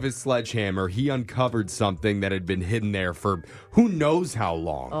swing of his sledgehammer, he uncovered something that had been hidden there for who knows how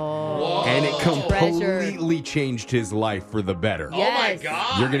long. Oh. And it Treasure. completely changed his life for the better. Oh my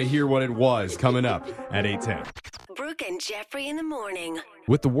God. You're going to hear what it was coming up at 8:10. Brooke and Jeffrey in the morning.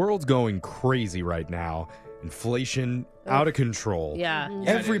 With the world going crazy right now, inflation out of control. Yeah.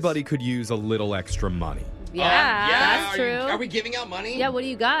 Everybody could use a little extra money. Yeah, that's true. Are we giving out money? Yeah, what do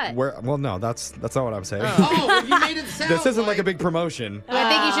you got? Well, no, that's not what I'm saying. Oh, well, you made it sound This isn't like a big promotion. I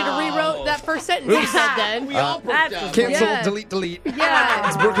think you should have rewrote that first sentence you said then. We all broke down. Cancel, Yeah. delete. Yeah.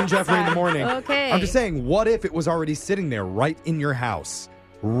 It's Brooke and Jeffrey in the morning. Okay. I'm just saying, what if it was already sitting there right in your house,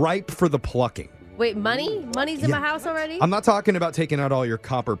 ripe for the plucking? Wait, money? Money's in my house already? I'm not talking about taking out all your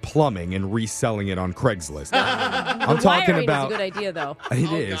copper plumbing and reselling it on Craigslist. I'm The talking wiring about is a good idea, though.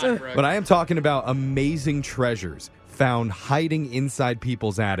 It is. God, Brooke. But I am talking about amazing treasures found hiding inside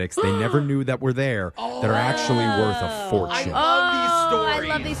people's attics they never knew that were there that are actually worth a fortune. I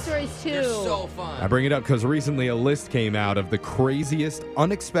love these stories too. They're so fun. I bring it up because recently a list came out of the craziest,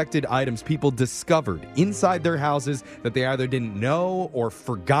 unexpected items people discovered inside their houses that they either didn't know or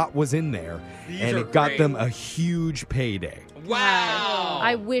forgot was in there. And are it got great. them a huge payday. Wow.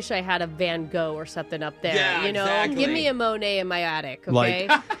 I wish I had a Van Gogh or something up there. Yeah, you know, exactly. give me a Monet in my attic, okay?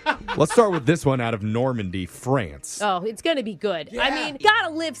 Let's start with this one out of Normandy, France. Oh, it's gonna be good. I Yeah. mean,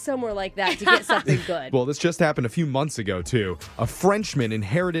 gotta live somewhere like that to get something good. Well, this just happened a few months ago, too. A Frenchman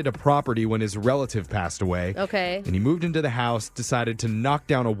inherited a property when his relative passed away. Okay. And he moved into the house, decided to knock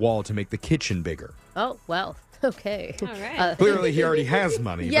down a wall to make the kitchen bigger. Oh, well, okay. All right. Clearly, he already has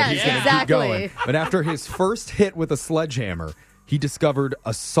money, Yes, but he's going to exactly. keep going. But after his first hit with a sledgehammer, he discovered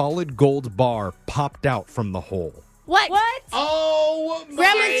a solid gold bar popped out from the hole. What? Oh, my.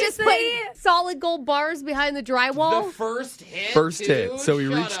 Grandma's just putting solid gold bars behind the drywall? The first hit. First too? hit. So he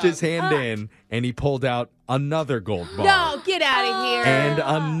Shut reached up. his hand in, and he pulled out another gold bar. No, get out of here. And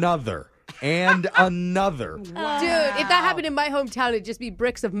another. And another. Dude, if that happened in my hometown, it'd just be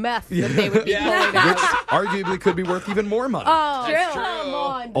bricks of meth that they would be pulling Which out. arguably could be worth even more money. Oh, That's come true.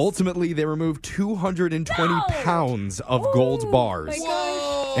 on. Ultimately, they removed 220 pounds of gold bars.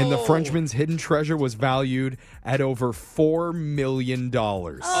 Whoa. And the Frenchman's hidden treasure was valued at over $4 million.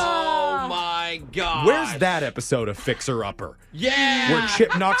 Oh, my God. Where's that episode of Fixer Upper? Yeah. Where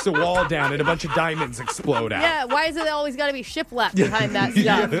Chip knocks a wall down and a bunch of diamonds explode out. Yeah, why is it always got to be shiplap behind that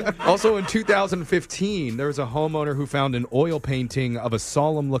stuff? Also in 2015, there was a homeowner who found an oil painting of a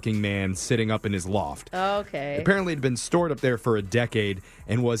solemn-looking man sitting up in his loft. Okay. Apparently, it had been stored up there for a decade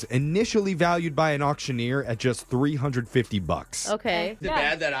and was initially valued by an auctioneer at just $350. Okay. Is it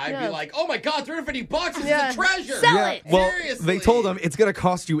bad that I'd Yeah. be like, oh my God, $350, this Yeah. is a treasure. Sell it. Well, Seriously. they told him it's going to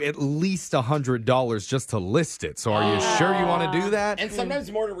cost you at least $100 just to list it. So are you sure you want to do that? And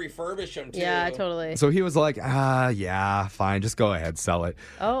sometimes more to refurbish them, too. Yeah, totally. So he was like, yeah, fine, just go ahead, sell it.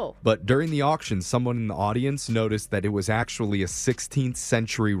 Oh. But during the auction, someone in the audience noticed that it was actually a 16th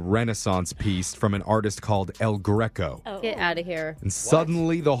century Renaissance piece from an artist called El Greco. Get out of here. And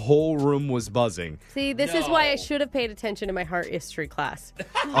suddenly the whole room was buzzing. See, this is why I should have paid attention to my art history class.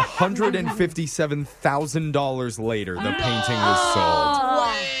 $157,000 later, the painting was sold.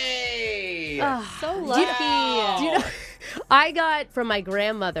 Way. So lucky. Do you know? I got from my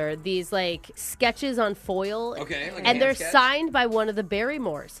grandmother these like sketches on foil. Okay, like a and they're hand sketch? signed by one of the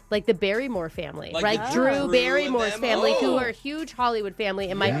Barrymores, like the Barrymore family, Like right? the Drew Drew Barrymore's and them? family, who Oh. are a huge Hollywood family.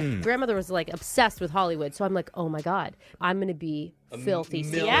 And my grandmother was like obsessed with Hollywood. So I'm like, oh my God, I'm going to be filthy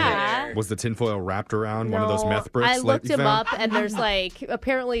soon. millionaire. Was the tinfoil wrapped around one of those No, meth bricks? I like looked you him found? up, and there's like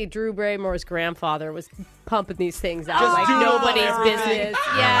apparently Drew Barrymore's grandfather was pumping these things out Just like doing nobody's everything. business.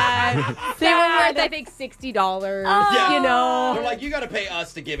 Yeah, they were worth I think $60. Yeah. You know, They're like, you got to pay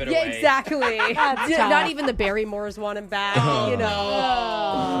us to give it yeah, away. exactly. That's Not tough. even the Barrymores want him back. You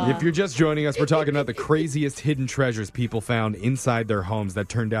know. If you're just joining us, we're talking about the craziest hidden treasures people found inside their homes that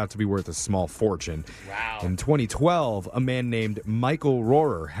turned out to be worth a small fortune. Wow. In 2012, a man named Michael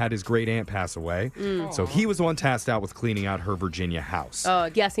Rohrer had his great aunt pass away. So he was the one tasked out with cleaning out her Virginia house. Oh,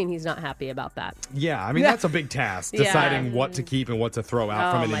 guessing he's not happy about that. Yeah, I mean, that's a big task, Yeah. deciding what to keep and what to throw out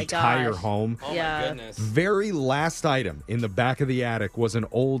Oh from an my entire gosh. home. Oh, Yeah. my goodness. Very last item in the back of the attic was an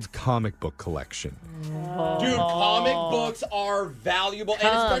old comic book collection. Dude, comic books are valuable, and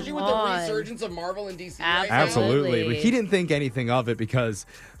especially with the resurgence of Marvel and DC right now. Absolutely. But he didn't think anything of it because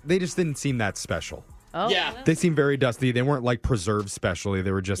they just didn't seem that special. Oh. Yeah. They seemed very dusty. They weren't like preserved specially.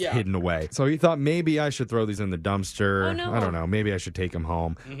 They were just hidden away. So he thought maybe I should throw these in the dumpster. Oh, no. I don't know. Maybe I should take them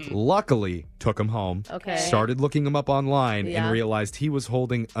home. Luckily, took them home. Okay. Started looking them up online and realized he was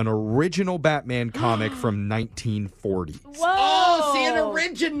holding an original Batman comic from 1940. Whoa! Oh, see, an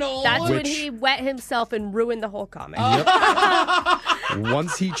original. That's when he wet himself and ruined the whole comic.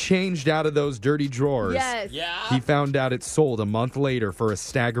 Once he changed out of those dirty drawers, he found out it sold a month later for a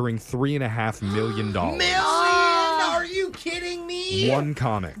staggering $3.5 million. Are you kidding me? One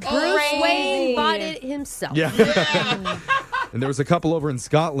comic. Bruce Wayne bought it himself. Yeah. And there was a couple over in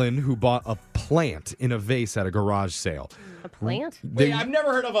Scotland who bought a plant in a vase at a garage sale. A plant? Wait, I've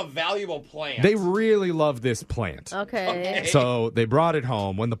never heard of a valuable plant. They really love this plant. Okay. So they brought it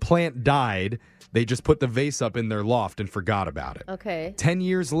home. When the plant died, they just put the vase up in their loft and forgot about it. Okay. 10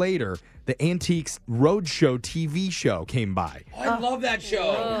 years later, the Antiques Roadshow TV show came by. Oh, I love that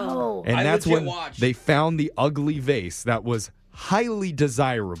show. And that's when they found the ugly vase that was highly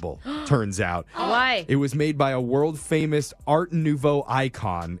desirable, turns out. Why? It was made by a world-famous Art Nouveau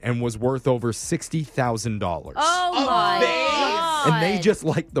icon and was worth over $60,000. Oh, my God. And they just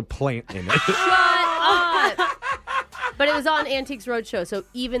liked the plant in it. Shut up. But it was on Antiques Roadshow, so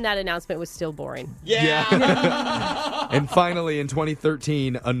even that announcement was still boring. Yeah. And finally, in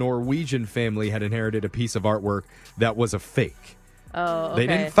 2013, a Norwegian family had inherited a piece of artwork that was a fake. Oh, okay. They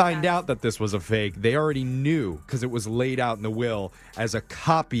didn't find out that this was a fake. They already knew because it was laid out in the will as a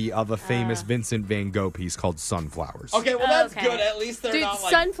copy of a famous Vincent van Gogh piece called Sunflowers. Okay, well, that's good. At least they're Dude, not like...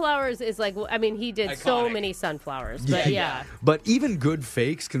 sunflowers is like, I mean, he did so many sunflowers. But yeah. But even good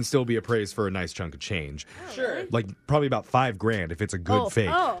fakes can still be appraised for a nice chunk of change. Sure. Like probably about $5,000 if it's a good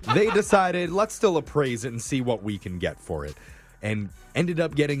fake. Oh. They decided, let's still appraise it and see what we can get for it. And ended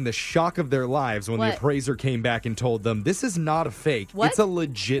up getting the shock of their lives when the appraiser came back and told them, this is not a fake. It's a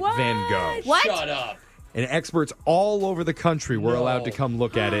legit Van Gogh. What? Shut up. And experts all over the country were allowed to come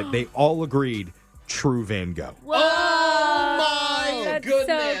look at it. They all agreed, true Van Gogh. Whoa. Oh, my That's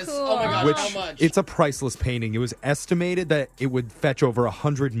goodness. so cool. Oh, my gosh, Which, how much? it's a priceless painting. It was estimated that it would fetch over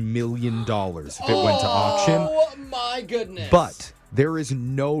 $100 million if it went to auction. Oh, my goodness. But there is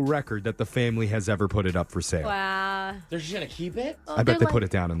no record that the family has ever put it up for sale. Wow. They're just going to keep it? I bet they put it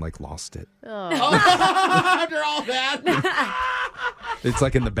down and lost it. After all that? It's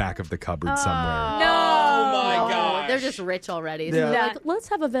in the back of the cupboard somewhere. No. Oh, my gosh. They're just rich already. So Yeah. they're like, let's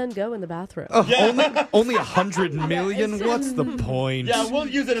have a Van Gogh in the bathroom. Only $100 million? What's the point? Yeah, we'll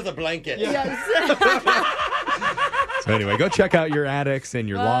use it as a blanket. So anyway, go check out your attics and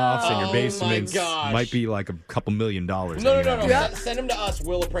your lofts and your basements. gosh. Might be a couple $1 million. No. Send them to us.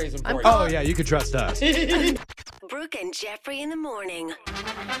 We'll appraise them for you. Oh, yeah, you can trust us. Brooke and Jeffrey in the morning.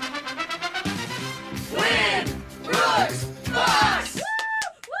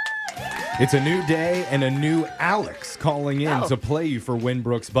 It's a new day and a new Alex calling in to play you for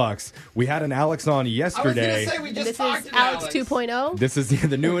Winbrooks Bucks. We had an Alex on yesterday. I was going to say, we just This talked is to Alex 2.0. This is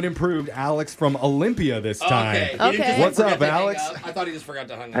the new and improved Alex from Olympia this time. Okay. He didn't just What's forget up, to hang Alex? up. I thought he just forgot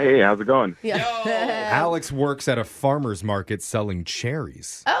to hang up. Hey, how's it going? Alex works at a farmer's market selling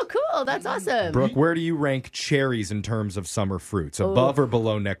cherries. Oh, cool. That's awesome. Brooke, where do you rank cherries in terms of summer fruits? Above or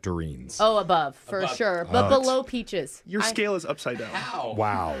below nectarines? Oh, above, for sure. But below peaches. Your scale is upside down. How?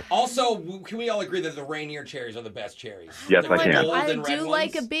 Wow. Also, can we all agree that the Rainier cherries are the best cherries? Yes, The I can. gold I and red do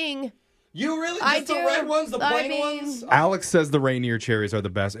like a ones? Bing. You really? I Just the do. red ones? The I plain mean- ones? Alex says the Rainier cherries are the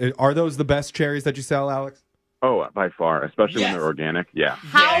best. Are those the best cherries that you sell, Alex? Oh, by far, especially when Yes. they're organic. Yeah.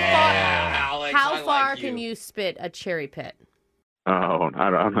 Alex, How I far like can you spit a cherry pit? Oh,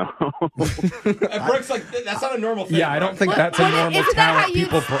 I don't know. And Brooke's like, that's not a normal thing. Yeah, I don't think that's a normal isn't that how talent you-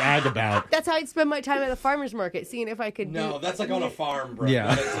 people brag about. That's how I'd spend my time at the farmer's market, seeing if I could No, that's like on a farm, bro.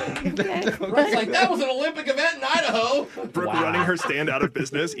 Yeah. Brooke's like, that was an Olympic event in Idaho. Brooke running her stand out of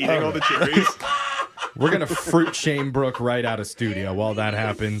business, eating all the cherries. We're going to fruit shame Brooke right out of studio while that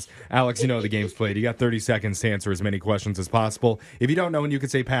happens. Alex, you know the game's played. You got 30 seconds to answer as many questions as possible. If you don't know, you can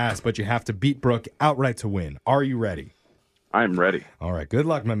say pass, but you have to beat Brooke outright to win. Are you ready? I'm ready. All right, good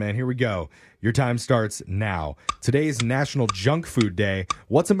luck, my man. Here we go. Your time starts now. Today is National Junk Food Day.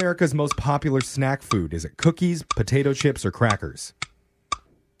 What's America's most popular snack food? Is it cookies, potato chips, or crackers?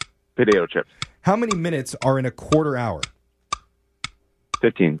 Potato chips. How many minutes are in a quarter hour?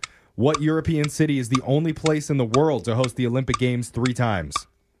 15. What European city is the only place in the world to host the Olympic Games 3 times?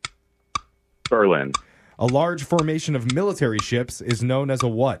 Berlin. A large formation of military ships is known as a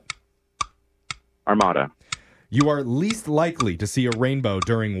what? Armada. You are least likely to see a rainbow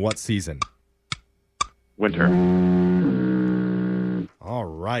during what season? Winter. All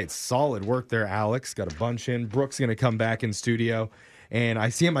right. Solid work there, Alex. Got a bunch in. Brooke's going to come back in studio. And I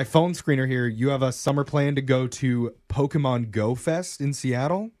see on my phone screener here, you have a summer plan to go to Pokemon Go Fest in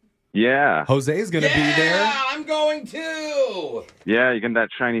Seattle? Yeah. Jose is going to be there. Yeah, I'm going too. Yeah, you getting that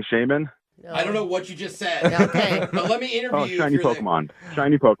shiny shaman? No. I don't know what you just said. Okay. But let me interview you. Shiny if you're Pokemon.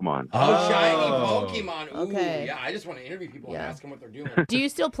 Shiny Pokemon. Shiny Pokemon. Ooh, Okay. yeah, I just want to interview people and ask them what they're doing. Do you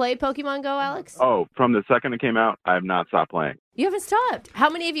still play Pokemon Go, Alex? Oh, from the second it came out, I have not stopped playing. You haven't stopped.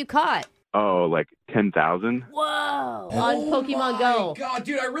 How many have you caught? Oh, like 10,000? Whoa. On Pokemon Go. God,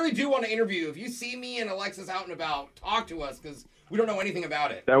 dude, I really do want to interview you. If you see me and Alexis out and about, talk to us because we don't know anything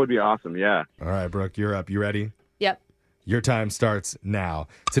about it. That would be awesome, yeah. All right, Brooke, you're up. You ready? Yep. Your time starts now.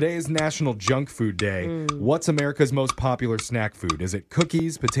 Today is National Junk Food Day. What's America's most popular snack food? Is it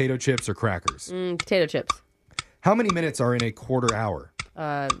cookies, potato chips, or crackers? Potato chips. How many minutes are in a quarter hour?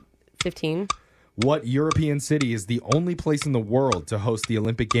 15. What European city is the only place in the world to host the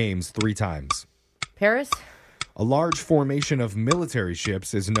Olympic Games 3 times? Paris? A large formation of military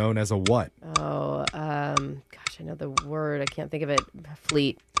ships is known as a what? Oh, gosh, I know the word. I can't think of it.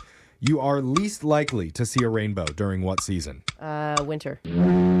 Fleet. You are least likely to see a rainbow during what season? Winter.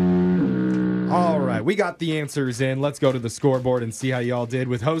 All right, we got the answers in. Let's go to the scoreboard and see how y'all did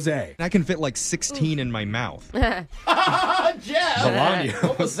with Jose. I can fit like 16 in my mouth. Jeff! Melania.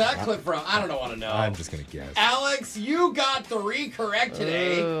 What was that clip from? I don't want to know. I'm just going to guess. Alex, you got 3 correct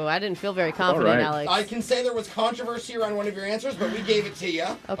today. Ooh, I didn't feel very confident, All right. Alex. I can say there was controversy around one of your answers, but we gave it to you.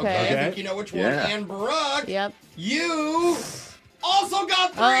 Okay. I think you know which one. Yeah. And Brooke, Yep. you also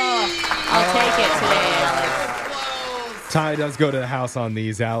got 3. I'll take it today, Alex. Ty does go to the house on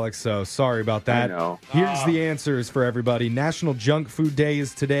these, Alex, so sorry about that. I know. Here's the answers for everybody. National Junk Food Day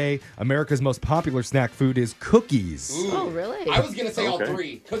is today. America's most popular snack food is cookies. Ooh. Oh, really? I was going to say all Okay.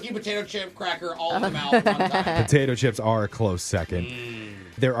 3. Cookie, potato chip, cracker, all in the mouth at one time. Potato chips are a close second.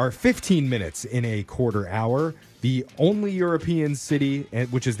 There are 15 minutes in a quarter hour. The only European city,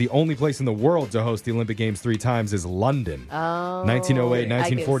 which is the only place in the world to host the Olympic Games 3 times, is London. Oh, 1908, I can see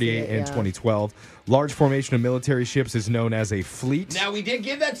 1948, it, and yeah. 2012. Large formation of military ships is known as a fleet. Now, we did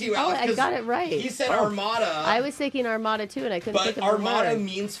give that to you, Alex. I 'cause got it right. He said Armada. I was thinking Armada, too, and I couldn't think But of the Armada word.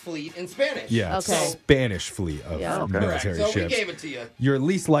 means fleet in Spanish. Yeah, Okay. Spanish fleet of Yeah. Okay. military Correct. So ships. we gave it to you. You're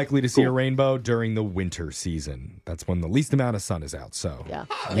least likely to see a rainbow during the winter season. That's when the least amount of sun is out. So Yeah,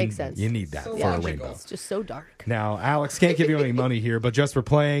 makes sense. you need that So for a logical. rainbow. It's just so dark. Now, Alex can't give you any money here, but just for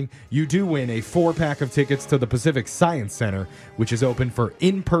playing, you do win a 4-pack of tickets to the Pacific Science Center, which is open for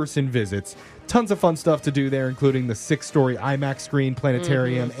in-person visits. Tons of fun stuff to do there, including the 6-story IMAX screen,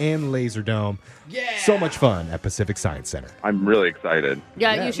 planetarium, and laser dome. Yeah. So much fun at Pacific Science Center. I'm really excited.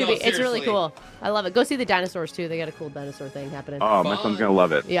 Yeah, you should No, be. It's really seriously. cool. I love it. Go see the dinosaurs, too. They got a cool dinosaur thing happening. Oh, my son's going to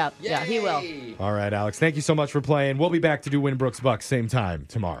love it. Yeah, he will. Yay. All right, Alex, thank you so much for playing. We'll be back to do Win Brooks Bucks same time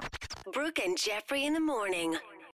tomorrow. Brooke and Jeffrey in the morning.